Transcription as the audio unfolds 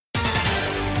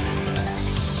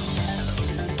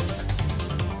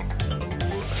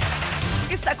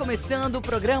Está começando o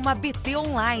programa BT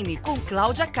Online com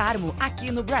Cláudia Carmo,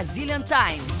 aqui no Brazilian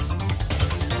Times.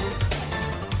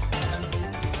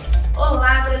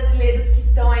 Olá, brasileiros que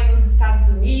estão aí nos Estados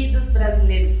Unidos,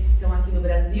 brasileiros que estão aqui no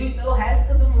Brasil e pelo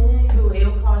resto do mundo.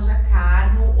 Eu, Cláudia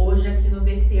Carmo, hoje aqui no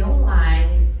BT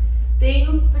Online,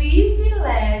 tenho o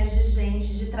privilégio,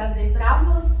 gente, de trazer para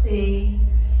vocês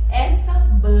essa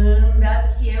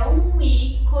banda que é um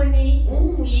ícone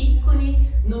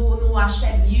no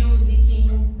Axé Music,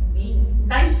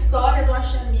 da história do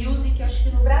Axé Music, acho que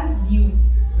no Brasil,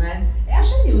 né? É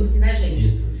Axé Music, né, gente?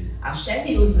 Isso. Axé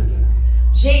Music.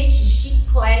 Gente,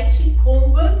 Chiclete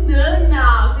com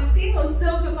Banana. Vocês têm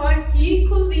noção que eu tô aqui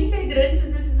com os integrantes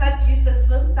desses artistas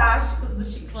fantásticos do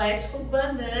Chiclete com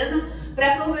Banana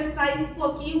para conversar aí um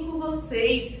pouquinho com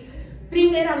vocês.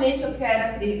 Primeiramente, eu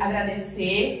quero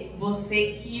agradecer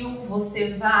você, Kio,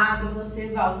 você, Vago, você,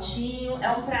 Valtinho.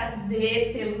 É um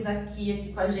prazer tê-los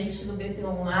aqui com a gente no BT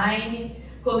Online,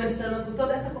 conversando com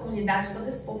toda essa comunidade, todo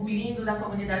esse povo lindo da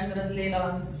comunidade brasileira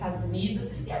lá nos Estados Unidos.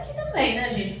 E aqui também, né,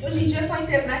 gente? Porque hoje em dia, com a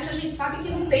internet, a gente sabe que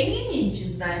não tem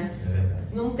limites, né? É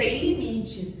verdade. Não tem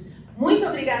limites. Muito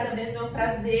obrigada mesmo, é um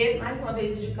prazer. Mais uma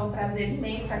vez, eu digo que é um prazer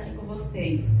imenso estar aqui com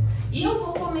vocês. E eu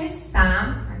vou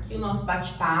começar aqui o nosso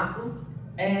bate-papo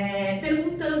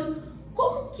perguntando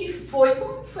como que foi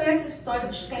essa história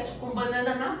do Chiclete com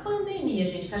Banana na pandemia,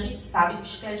 gente, que a gente sabe que o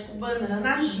Chiclete com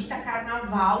Banana agita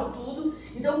carnaval, tudo.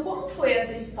 Então, como foi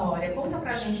essa história? Conta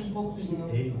pra gente um pouquinho.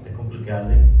 Eita, é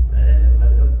complicado, hein?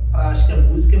 Acho que a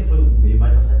música foi o meio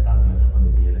mais afetado nessa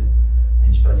pandemia, né? A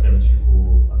gente praticamente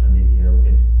ficou a pandemia o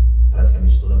tempo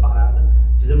praticamente toda parada.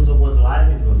 Fizemos algumas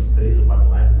lives, umas 3 ou 4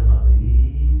 lives, né, Mato?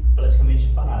 E praticamente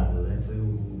parado, né? Foi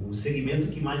o segmento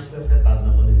que mais foi afetado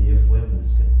na pandemia foi a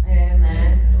música.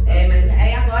 Mas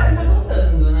aí agora tá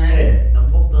voltando, né? Estamos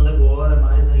voltando agora,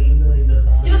 mas ainda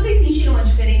tá... E vocês sentiram uma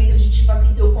diferença de, tipo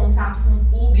assim, ter o contato com o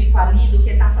público ali do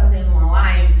que tá fazendo uma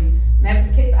live, né?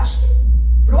 Porque acho que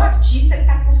pro artista que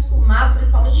tá acostumado,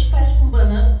 principalmente Chiclete com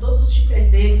Banana, todos os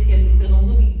chicleteiros que existem no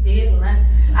mundo inteiro, né?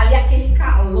 Ali aquele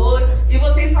calor, e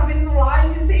vocês fazendo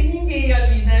live sem ninguém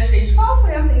ali, né, gente? Qual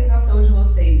foi a sensação de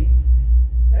vocês?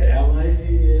 A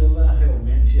live, ela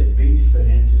realmente é bem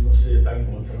diferente de você estar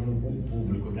encontrando com o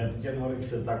público, né? Porque na hora que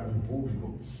você está com o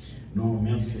público, no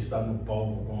momento que você está no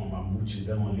palco com uma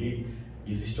multidão ali,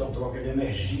 existe uma troca de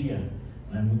energia,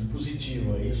 né? Muito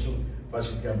positiva. Isso faz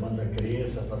com que a banda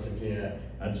cresça, faz com que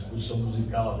a discussão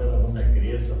musical até da banda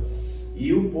cresça.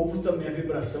 E o povo também, a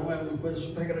vibração é uma coisa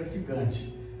super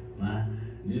gratificante, né?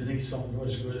 Dizem que são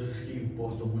duas coisas que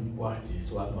importam muito para o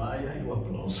artista, o avaia e o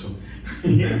aplauso.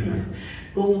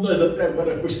 Como nós até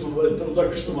agora estamos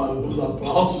acostumados com os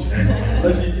aplausos,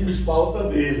 nós sentimos falta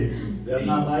dele. Sim.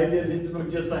 Na live a gente não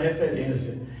tinha essa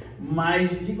referência.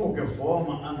 Mas, de qualquer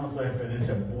forma, a nossa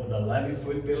referência boa da live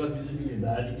foi pela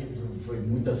visibilidade, que foi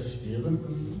muito assistida,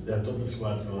 todas as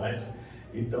 4 lives.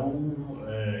 Então,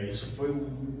 isso foi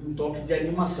um toque de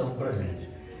animação para a gente.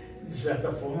 De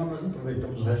certa forma, nós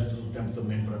aproveitamos o resto do tempo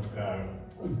também para ficar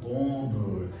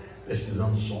compondo,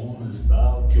 pesquisando sons e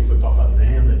tal, que eu fui para a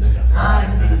fazenda, descansar,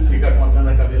 ficar contando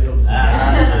a cabeça dos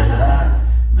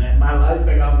né? Mas lá ele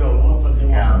pegava o violão, fazia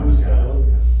uma música,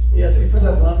 outra. E assim foi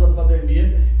levando a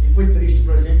pandemia, e foi triste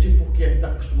para a gente porque a gente está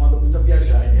acostumado muito a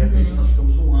viajar, e de repente nós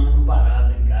ficamos um ano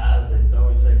parado em casa,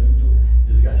 então isso é muito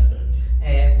desgastante.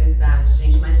 É verdade,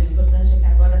 gente, mas o importante é que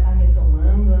agora está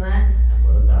retomando, né?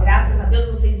 Graças a Deus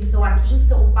vocês estão aqui em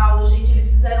São Paulo, gente.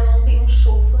 Eles fizeram ontem um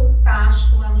show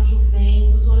fantástico lá no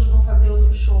Juventus. Hoje vão fazer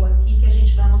outro show aqui que a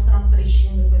gente vai mostrar um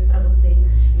trechinho depois pra vocês.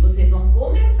 E vocês vão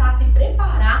começar a se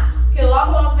preparar, porque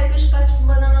logo vai ter Chiclete com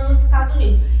Banana nos Estados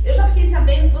Unidos. Eu já fiquei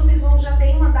sabendo que vocês já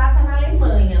ter uma data na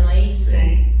Alemanha, não é isso?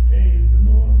 Tem.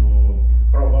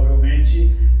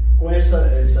 Provavelmente com essa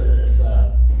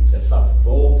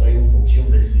volta aí um pouquinho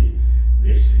desse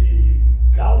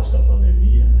caos da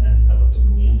pandemia, né? Tava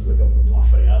tudo indo, daqui a pouco deu uma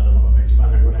freada novamente,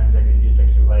 mas agora a gente acredita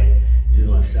que vai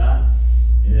deslanchar.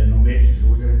 No mês de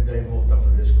julho a gente deve voltar a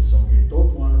fazer a excursão que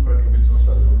todo ano praticamente nós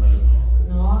fazemos na Alemanha.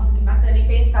 Nossa, que bacana. E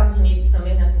tem Estados Unidos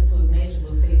também nessa turnê de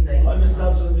vocês aí? Olha, os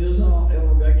Estados Unidos é um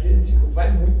lugar que a gente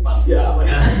vai muito passear, mas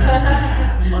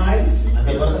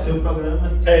agora o seu programa...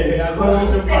 Com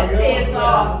certeza,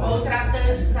 ó,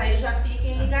 contratantes aí já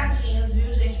fiquem ligadinhos,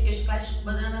 viu, gente? Porque Chiclete com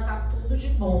Banana tá tudo de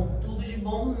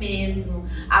bom mesmo.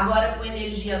 Agora com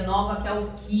energia nova, que é o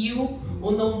Kio,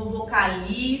 o novo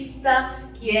vocalista,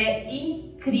 que é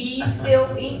incrível,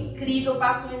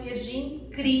 passa uma energia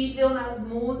incrível nas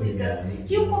músicas.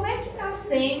 Kio, como é que tá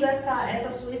sendo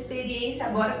essa sua experiência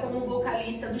agora como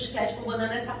vocalista do Chiclete com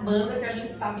Banana, essa banda que a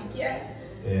gente sabe que é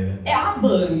a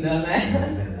banda, né?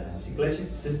 É verdade. Chiclete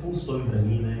sempre foi um sonho para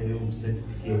mim, né? Eu sempre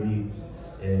fiquei ali,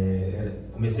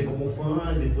 comecei como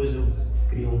fã, depois eu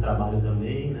criei um trabalho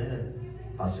também, né?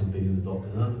 Passei um período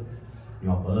tocando em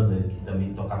uma banda que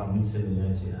também tocava muito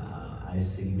semelhante a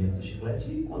esse segmento do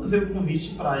Chiclete. E quando veio o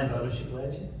convite para entrar no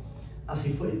Chiclete,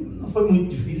 assim, não foi muito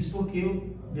difícil, porque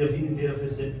minha vida inteira foi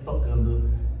sempre tocando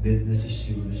dentro desse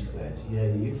estilo do Chiclete. E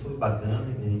aí foi bacana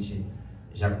que a gente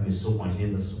já começou com a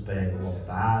agenda super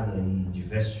lotada e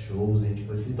diversos shows, a gente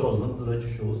foi se entrosando durante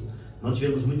os shows. Não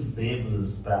tivemos muito tempo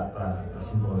para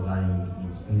se entrosar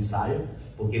em ensaio,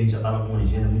 porque a gente já estava com uma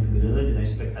agenda muito grande, né? A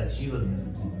expectativa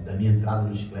da minha entrada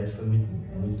no Chiclete foi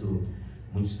muito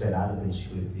esperada pelos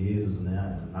chicleteiros,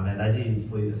 né? Na verdade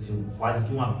foi assim, quase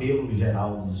que um apelo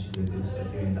geral dos chicleteiros para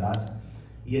que eu entrasse.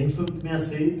 E a gente foi muito bem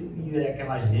aceito, e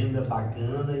aquela agenda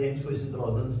bacana, e a gente foi se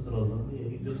entrosando, e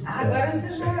aí deu tudo certo. Agora você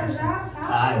já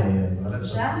tá. Agora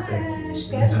já é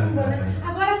Chiclete com Banana.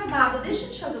 Agora, Vado, deixa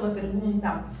eu te fazer uma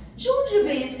pergunta. De onde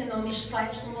veio esse nome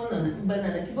Chiclete com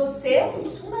Banana? Que você é um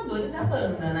dos fundadores da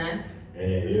banda, né?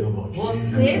 Eu, Valtinho.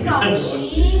 Você,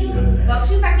 Valtinho.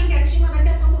 Valtinho tá aqui quietinho, mas daqui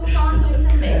a pouco eu vou falar com ele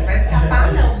também. Não vai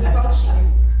escapar não, viu,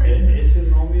 Valtinho? Esse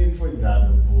nome foi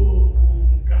dado por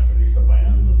um cartunista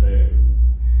baiano, até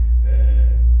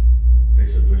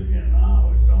vencedor de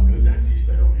Bienal, então um grande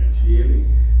artista realmente. E ele,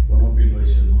 quando opinou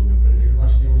esse nome para gente,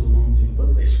 nós tínhamos o nome de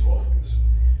Banda Scorpions,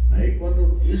 né? E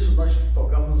quando isso nós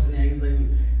tocávamos ainda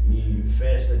em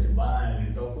festa de baile,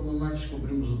 então quando nós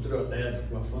descobrimos o trio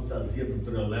elétrico, a fantasia do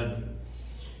trio elétrico,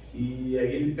 e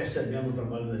aí ele percebendo o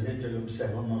trabalho da gente, ele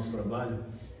observando o nosso trabalho,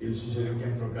 ele sugeriu que a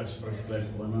gente trocasse para Chiclete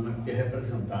com Banana, porque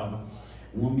representava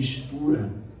uma mistura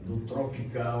do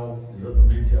tropical,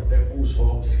 exatamente, até com os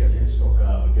rocks que a gente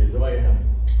tocava, quer dizer, olha,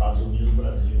 Estados Unidos,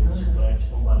 Brasil, Chiclete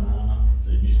com Banana,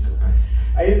 vocês misturam.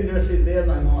 Aí ele deu essa ideia,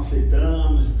 nós não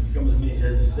aceitamos, ficamos meio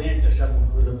resistentes, achávamos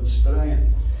uma coisa muito estranha.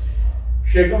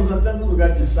 Chegamos até no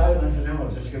lugar de ensaio, né? Você lembra?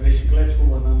 Eu escrevi Chiclete com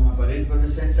Banana na parede para ver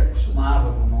se a gente se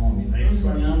acostumava com o nome, né? E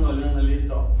sonhando, olhando ali e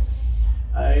tal.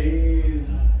 Aí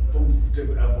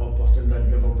teve a oportunidade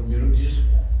de gravar o primeiro disco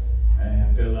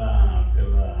pela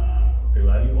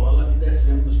Ariola, e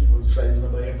saímos da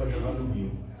Bahia para gravar no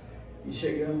Rio. E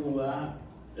chegando lá,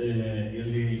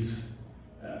 eles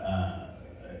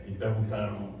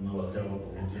perguntaram no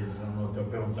hotel,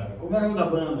 perguntaram como é o nome da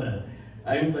banda.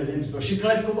 Aí um da gente falou,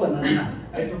 Chiclete com Banana.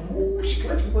 Aí falou,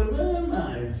 Chiclete com Banana.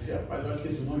 Aí eu disse, rapaz, eu acho que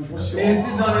esse nome funciona. Esse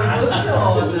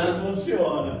nome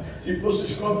funciona. Se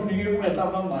fosse Scorpio, ninguém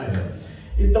comentava mais.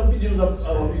 Então pedimos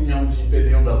a opinião de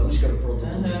Pedrinho da Luz, que era o produtor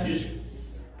do disco,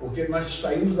 porque nós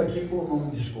saímos daqui com o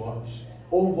nome de Scorpios,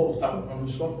 ou voltava com o nome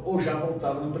de Scorpios, ou já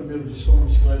voltava no primeiro disco com o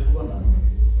nome de Chiclete com Banana.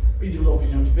 Pedimos a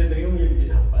opinião de Pedrinho e ele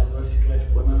fez, rapaz, o Chiclete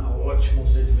com Banana ótimo,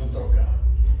 vocês deviam trocar.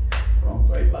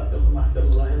 Pronto, aí bateu no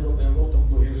martelo lá, resolvemos, voltamos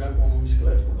do Rio já com o nome de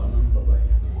Chiclete com Banana para Bahia.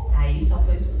 Aí só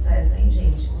foi sucesso, hein,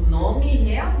 gente? O nome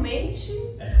realmente...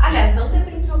 Aliás, não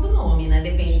depende só do nome, né?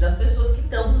 Depende das pessoas que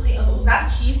estão, os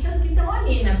artistas que estão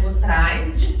ali, né? Por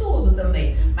trás de tudo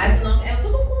também. Mas o nome é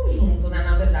todo um conjunto, né?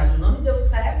 Na verdade, o nome deu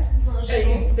certo, deslanchou.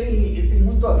 E tem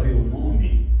muito a ver o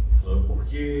nome,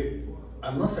 porque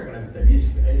a nossa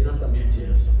característica é exatamente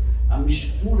essa. A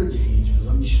mistura de ritmos,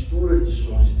 a mistura de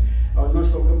sons.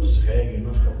 Nós tocamos reggae,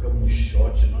 nós tocamos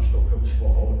shot, nós tocamos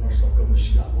forró, nós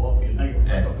tocamos galope, né?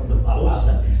 Nós tocamos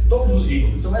balada, todos os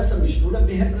ritmos. Então essa mistura é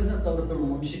bem representada pelo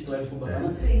nome Chiclete com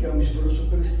Banana, que é uma mistura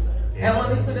super estranha. É uma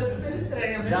mistura super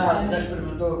estranha, já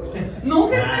experimentou?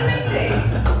 Nunca experimentei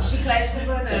Chiclete com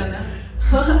Banana.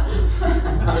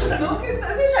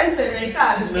 Vocês já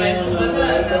experimentaram Chiclete com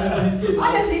Banana?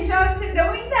 Olha, gente, você deu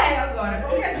uma ideia agora.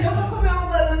 Qualquer dia eu vou comer uma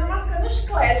banana mascando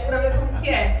chiclete pra ver como que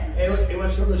é. Eu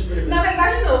acho que eu não experimentei. Na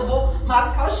verdade não, eu vou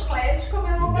mascar o chiclete e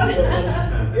comer uma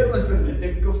banana. Eu não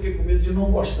experimentei porque eu fiquei com medo de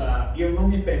não gostar. E eu não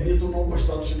me permito não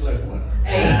gostar do chiclete com banana.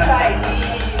 É isso aí,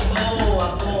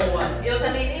 boa. Eu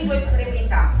também nem vou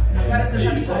experimentar. Agora você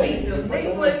já me convenceu,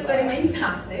 nem vou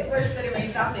experimentar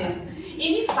mesmo.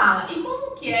 E me fala, e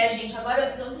como que é, gente?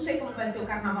 Agora eu não sei como vai ser o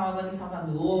carnaval agora em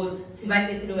Salvador, se vai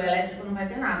ter trio elétrico, não vai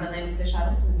ter nada, né? Eles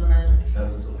fecharam tudo, né?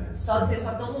 Fecharam tudo. Vocês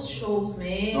só estão nos shows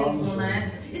mesmo,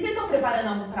 né? E vocês estão preparando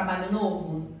algum trabalho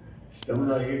novo? Estamos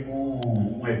aí com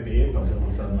um EP para ser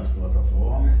lançado nas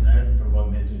plataformas, né?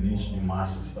 Provavelmente no início de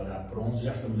março estará pronto,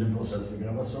 já estamos em processo de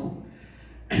gravação.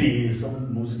 E são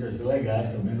músicas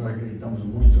legais também, nós acreditamos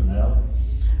muito nela.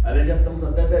 Aliás, já estamos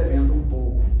até devendo um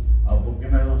pouco, porque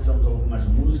nós lançamos algumas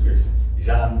músicas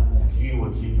já com o Kio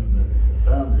aqui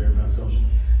cantando, já lançamos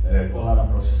Colar na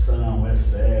Procissão, É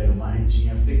Sério,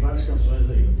 Marrentinha, tem várias canções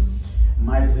aí.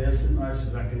 Mas esse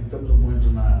nós acreditamos muito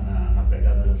na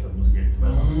pegada dessa música que a gente vai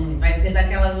lançar. Vai ser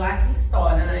daquelas lá que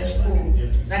estoura, né? Tipo,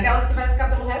 daquelas que vai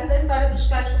ficar pelo resto da história do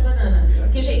Chiclete com Banana.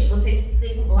 Porque, gente, vocês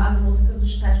têm as músicas do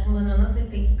Chiclete com Banana, vocês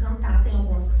têm que cantar, tem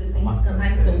algumas que vocês têm que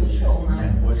cantar em todo show,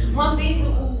 né? Uma vez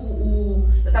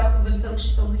eu tava conversando com o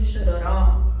Chitãozinho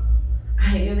Chororó.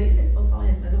 Ai, eu nem sei se posso falar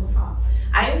isso, mas eu vou falar.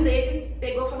 Aí um deles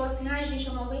pegou e falou assim: ai, gente,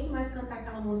 eu não aguento mais cantar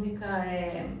aquela música.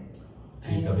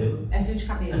 Fio de cabelo? É Fio de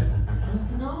Cabelo. Falou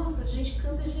assim: nossa, a gente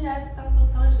canta direto, tal.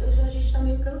 A gente tá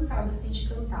meio cansado assim de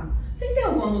cantar. Vocês têm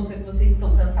alguma música que vocês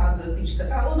estão cansados assim de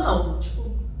cantar? Ou não?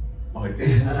 Tipo.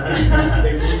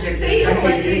 Tem música que eu já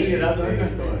queria tirar do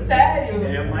repertório.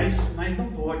 Sério? Mas não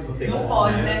pode. Não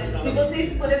pode, né? Se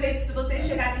vocês, por exemplo, se vocês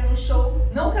chegarem num show,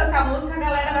 não cantar música, a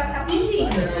galera vai ficar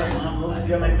pedindo, né? Vamos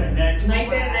ver na internet. Na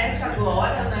internet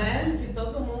agora, né? Que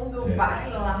todo mundo vai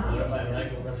lá. Agora vai lá e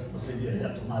conversa com você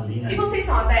direto na linha. E vocês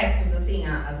são adeptos, assim,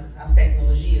 às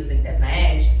tecnologias da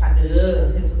internet, Instagram,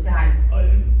 as redes sociais?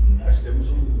 Olha, nós temos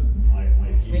uma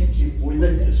equipe que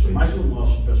cuida disso. Mas o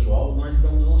nosso pessoal, nós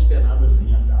damos umas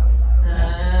penadazinhas.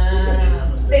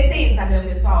 Vocês têm Instagram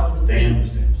pessoal de vocês?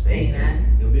 Temos. Tem, né?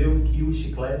 Eu dei o Kill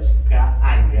Chiclete,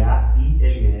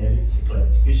 K-H-I-L-L,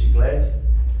 Chiclete. Kill Chiclete,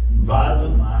 Vado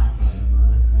Marques.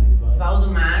 Vado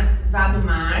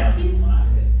Marques.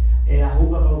 É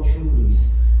 @Valtinho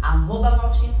Cruz.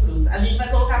 @Valtinho Cruz. A gente vai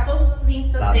colocar todos os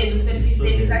instas deles, os perfis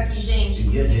deles aqui, gente.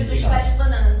 Inclusive do Chiclete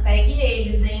Banana. Segue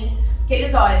eles, hein? Porque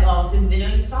eles, ó, vocês viram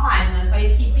eles falarem, não é só a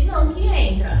equipe não que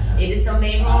entra. Eles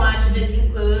também vão lá de vez em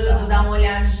quando, dar uma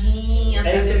olhadinha.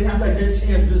 Tem muita gente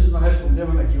que às vezes não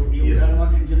respondeu aqui. E o cara não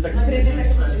acredita que você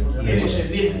está respondendo. É você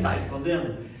mesmo que está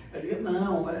respondendo? Eu digo,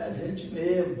 não, é a gente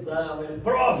mesmo, tá?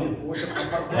 Prove, poxa,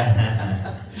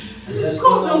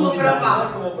 como eu vou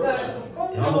provar?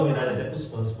 É uma novidade até para os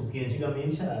fãs, porque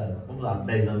antigamente, vamos lá,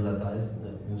 10 anos atrás,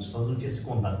 os fãs não tinham esse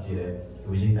contato direto.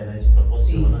 Hoje a internet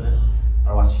proporciona, né?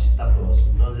 Para o artista estar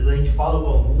próximo. Então, às vezes a gente fala com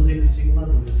alguns e eles ficam na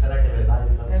dúvida: será que é verdade?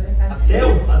 Então, é verdade.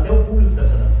 Até o público está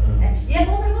se adaptando. E é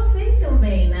bom para vocês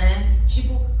também, né?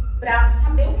 Tipo, para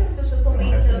saber o que as pessoas estão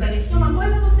pensando ali. Porque uma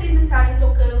coisa é vocês estarem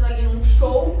tocando ali num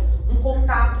show, um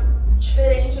contato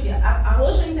diferente ali.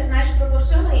 Hoje a internet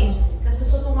proporciona isso, que as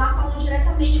pessoas vão lá falando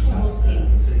diretamente com você.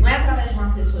 Não é através de uma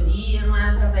assessoria, não é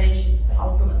através de, sei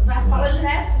lá, fala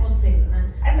direto com você, né?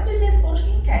 Aí também você responde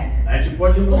quem quer, né? A gente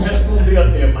pode não responder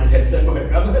até, mas recebe o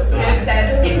recado, recebe.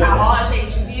 Recebe o recado. Ó,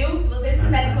 gente, viu? Se vocês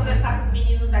quiserem conversar com os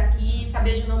meninos aqui,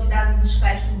 saber de novidades do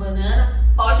Chiclete com Banana,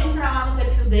 pode entrar lá no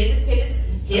perfil deles que eles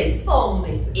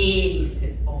respondem. Eles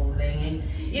respondem, hein?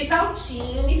 E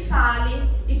Valtinho, me fale,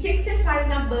 e o que você faz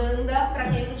na banda, pra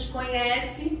quem não te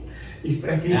conhece? E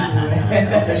pra quem não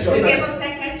é? Porque você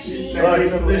é quietinho.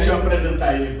 Então, deixa eu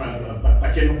apresentar ele para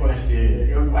quem não conhece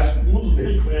ele. Eu acho que o mundo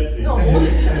dele conhece ele. Não,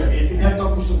 esse é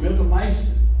o instrumento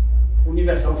mais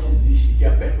universal que existe, que é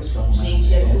a percussão.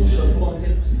 Gente, é muito bom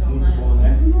percussão, muito bom,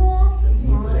 né? Nossa muito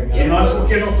senhora. legal. E não é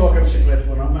porque não toca no Chiclete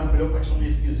Banana, mas é o melhor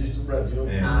percussionista que existe no Brasil.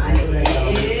 Ai, muito legal.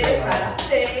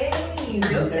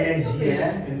 Parabéns! Eu sei energia,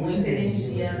 né? É Muita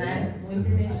energia, né? Muita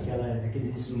energia. Aqueles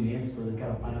instrumentos, toda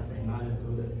aquela parafernália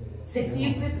toda. Você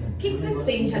fiz. O que você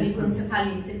sente ali quando você tá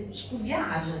ali? Você tipo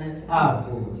viaja, né?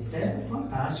 Pô, isso é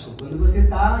fantástico. Quando você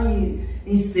tá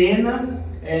em cena,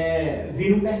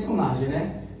 vira um personagem,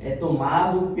 né? É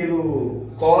tomado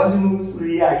pelo cosmos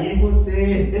e aí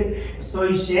você só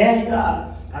enxerga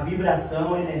a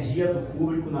vibração, a energia do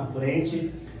público na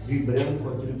frente, vibrando com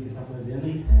aquilo que você está fazendo.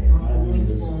 Isso é Nossa, muito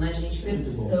maravilhoso. bom, né, gente?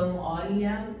 Percussão,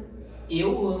 olha,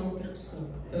 eu amo percussão.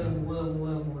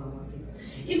 Amo, assim.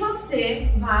 E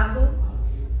você, Vado,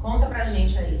 conta pra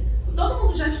gente aí. Todo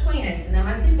mundo já te conhece, né?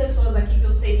 Mas tem pessoas aqui que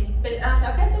eu sei que,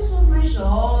 até pessoas mais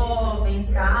jovens,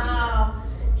 tal,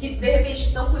 que de repente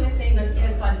estão conhecendo aqui a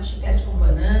história de Chiclete com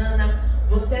Banana.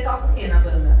 Você toca o que na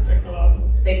banda?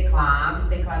 Teclado,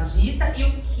 tecladista, e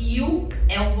o Kill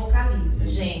é o vocalista,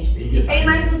 gente. E tem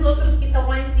mais os outros que estão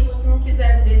lá em cima que não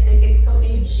quiseram descer, que eles são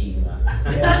meio tímidos.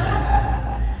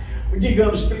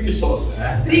 Digamos, preguiçosos.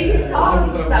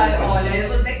 Preguiçosos, sabe? Olha, é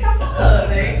você que tá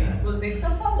falando, hein? Você que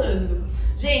tá falando.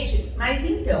 Gente, mas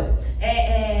então,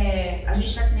 a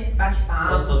gente tá aqui nesse bate-papo.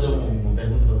 Posso fazer uma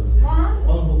pergunta pra você? Claro.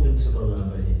 Fala um pouco do seu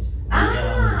programa pra gente.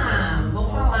 Vou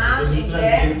falar,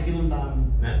 gente. Que não tá,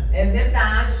 né? É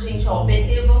verdade, gente. Ó, o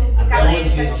BT, eu vou explicar pra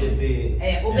eles aqui.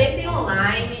 O BT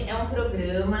Online é um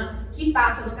programa que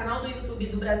passa no canal do YouTube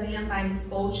do Brazilian Times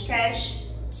Podcast,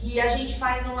 que a gente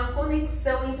faz uma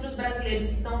conexão entre os brasileiros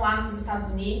que estão lá nos Estados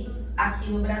Unidos,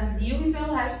 aqui no Brasil e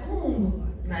pelo resto do mundo,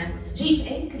 né? Gente,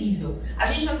 é incrível. A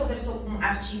gente já conversou com um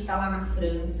artista lá na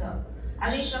França, A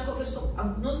gente já conversou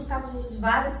nos Estados Unidos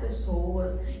várias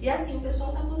pessoas. E assim, o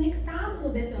pessoal tá conectado no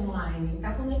BT Online.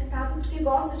 Tá conectado porque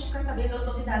gosta de ficar sabendo das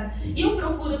novidades. E eu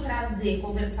procuro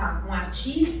conversar com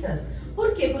artistas.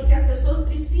 Por quê? Porque as pessoas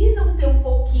precisam ter um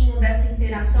pouquinho dessa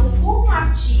interação com o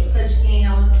artista de quem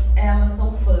elas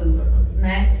são fãs,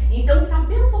 né? Então,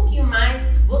 saber um pouquinho mais,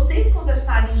 vocês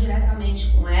conversarem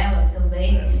diretamente com elas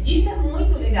também, isso é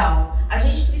muito legal. A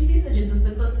gente precisa disso, as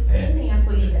pessoas se sentem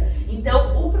acolhidas.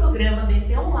 Então, o programa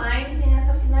BT Online tem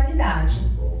essa finalidade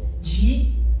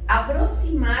de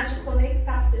aproximar, de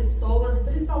conectar as pessoas, e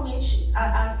principalmente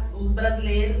os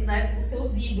brasileiros, né, com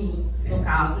seus ídolos, no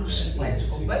caso de Chiclete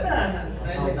com Banana. A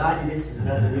saudade desses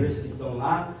brasileiros que estão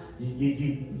lá,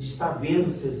 de estar vendo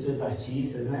seus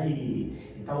artistas, né,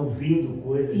 e estar ouvindo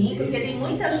coisas. Sim, porque tem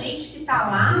muita gente que está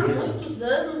lá há muitos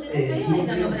anos e não veio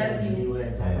ainda no Brasil.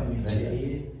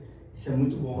 Exatamente. Isso é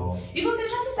muito bom. E vocês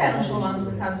já fizeram um show lá nos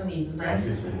Estados Unidos, né?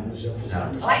 Já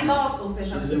fizemos. Lá em Boston vocês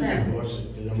já fizeram?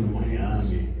 Fizemos em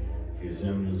Miami,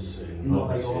 fizemos em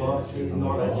Nova York,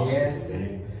 Nova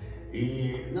Jersey.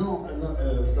 E não,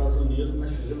 nos Estados Unidos,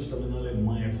 mas fizemos também na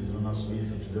Alemanha, fizemos na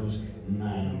Suíça, fizemos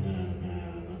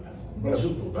no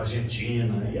Brasil todo,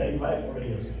 Argentina, e aí vai por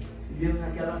aí assim. Fizemos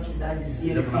naquela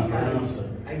cidadezinha que na fica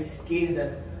França. à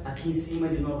esquerda, aqui em cima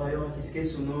de Nova York,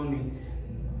 esqueço o nome.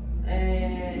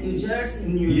 New Jersey?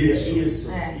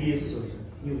 Isso,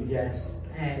 New Jersey.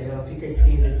 Ela fica à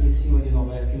esquerda aqui em cima de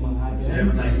Nova York, em Manhattan.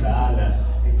 Fizemos na Itália.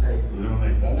 É isso aí. Fizemos na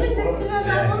Itália. Mas vocês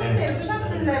viajaram o mundo inteiro. Vocês já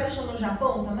fizeram show no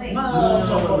Japão também? Não,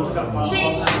 só fomos no Japão.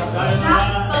 Gente,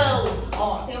 Japão!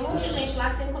 Ó, tem um monte de gente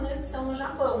lá que tem conexão no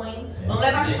Japão, hein? Vamos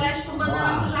levar Chiclete com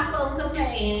Banana pro Japão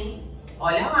também, hein?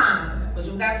 Olha lá, vou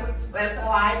divulgar essa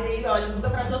live aí, ó,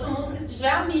 divulga pra todo mundo. Se tiver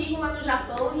amigo lá no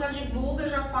Japão, já divulga,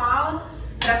 já fala,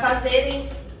 pra fazerem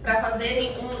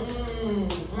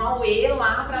um auê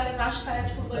lá pra levar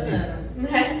Chiclete com Banana,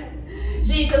 né?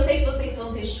 Gente, eu sei que vocês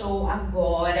vão ter show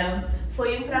agora.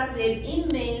 Foi um prazer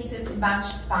imenso esse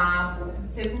bate-papo.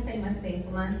 Vocês não têm mais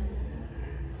tempo, né?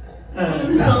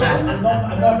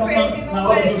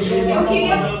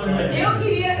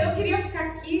 Eu queria ficar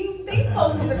aqui um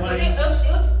tempão conversando.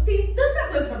 Eu tenho tanta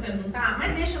coisa para perguntar,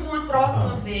 mas deixa de uma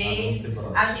próxima vez.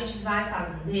 A gente vai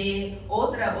fazer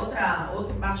outro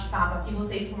bate-papo aqui,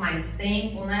 vocês com mais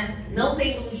tempo, né? Não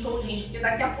tem um show, gente, porque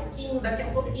daqui a pouquinho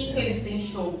eles têm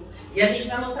show. E a gente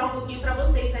vai mostrar um pouquinho para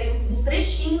vocês aí, uns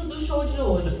trechinhos do show de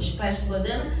hoje, de Chiclete com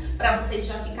Banana, para vocês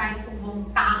já ficarem com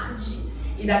vontade.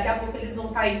 E daqui a pouco eles vão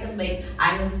estar aí também,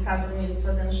 aí nos Estados Unidos,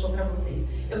 fazendo show pra vocês.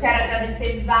 Eu quero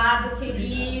agradecer Vado,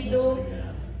 querido,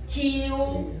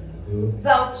 Kio,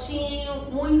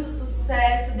 Valtinho, muito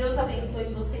sucesso. Deus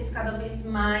abençoe vocês cada vez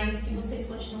mais, que vocês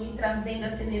continuem trazendo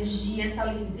essa energia, essa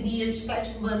alegria de Chiclete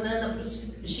com Banana para os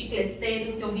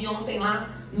chicleteiros que eu vi ontem lá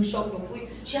no show que eu fui.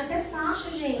 Tinha até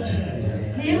faixa, gente.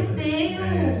 Meu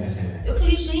Deus! Eu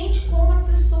falei, gente, como as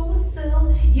pessoas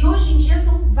são. E hoje em dia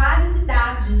são várias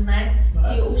idades, né?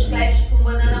 Que o Chiclete com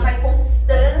Banana vai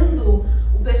conquistando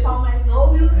o pessoal mais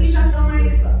novo e os que já estão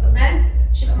mais, né?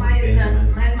 Tipo,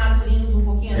 mais madurinhos um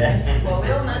pouquinho, assim, igual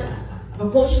eu, né?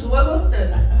 Continua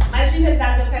gostando. Mas de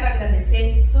verdade eu quero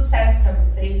agradecer. Sucesso pra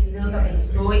vocês. Deus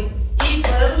abençoe. E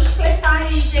vamos chicletar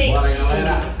aí, gente. Bora,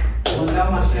 galera. Vou dar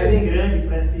uma fé bem grande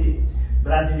para esses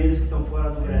brasileiros que estão fora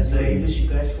do Brasil aí, do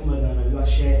Chiclete com Banana, viu?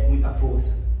 Axé, muita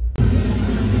força.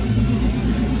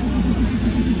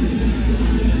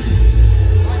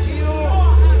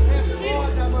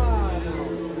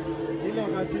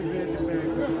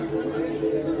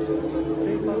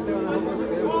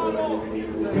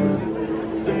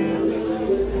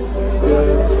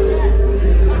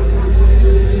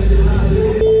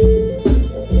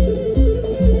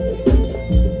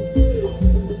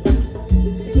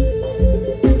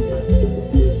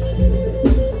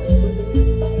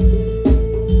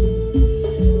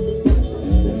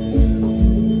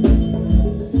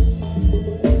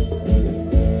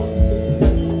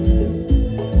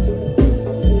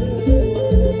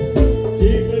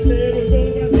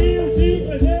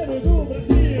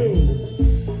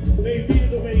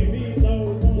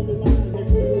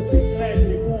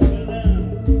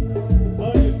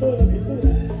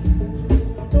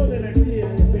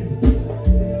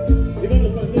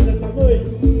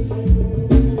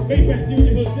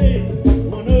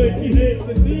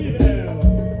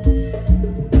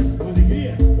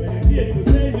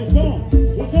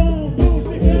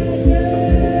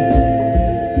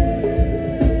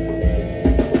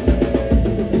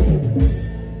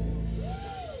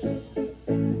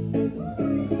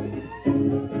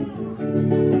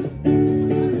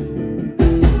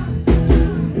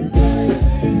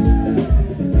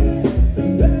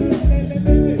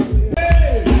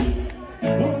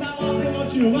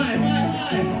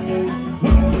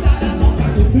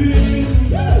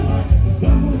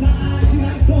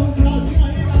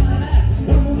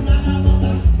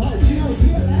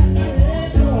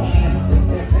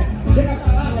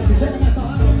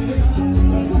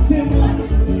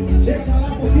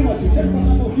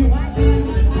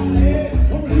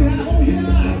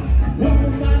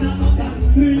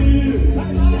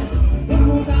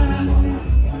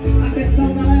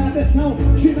 pressão,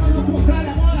 girando ao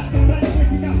contrário agora, pra ninguém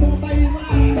ficar tonta aí,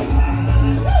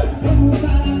 vamos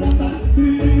dar a volta,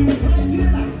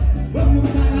 imagina, vamos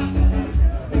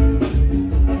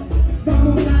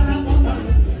dar a volta,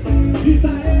 isso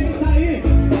aí,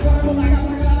 agora vou largar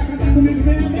pra galera cantar comigo,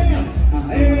 venha,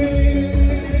 aê,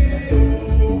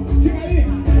 diga aí,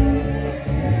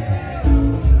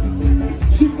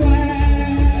 chiclete,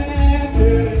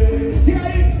 diga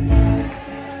aí,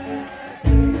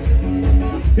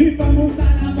 e vamos dar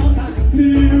a volta,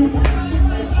 frio,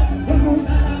 vamos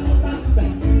dar a volta,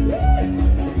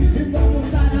 e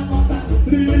vamos dar a volta,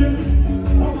 frio,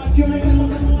 ó, Matinho aí,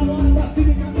 levanta a mão agora pra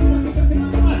cima e caminha, fica sem a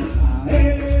mão, aê,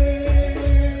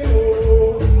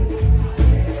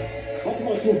 volta,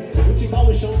 Matinho, futebol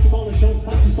no chão,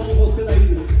 passa o som em você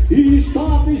daí, e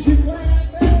stop, chiclete.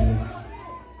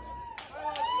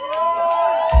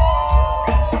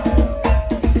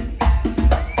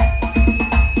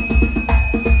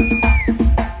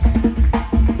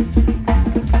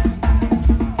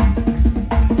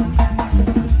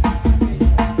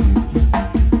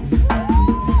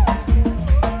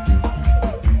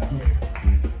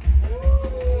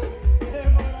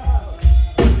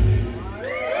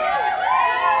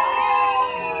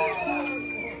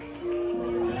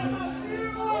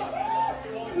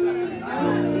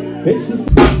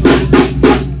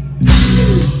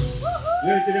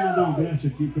 Eu queria mandar um abraço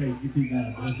aqui para a equipe da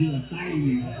Brasília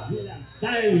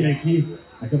Time aqui,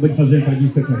 acabou de fazer uma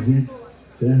entrevista com a gente,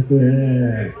 certo?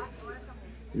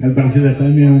 A Brasília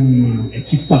Time é um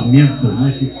equipamento,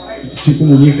 né, que se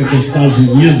comunica com os Estados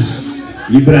Unidos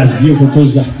e Brasil, com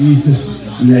todos os artistas,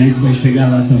 e a gente vai chegar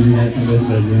lá também através do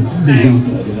Brasil. Um beijão,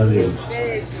 valeu.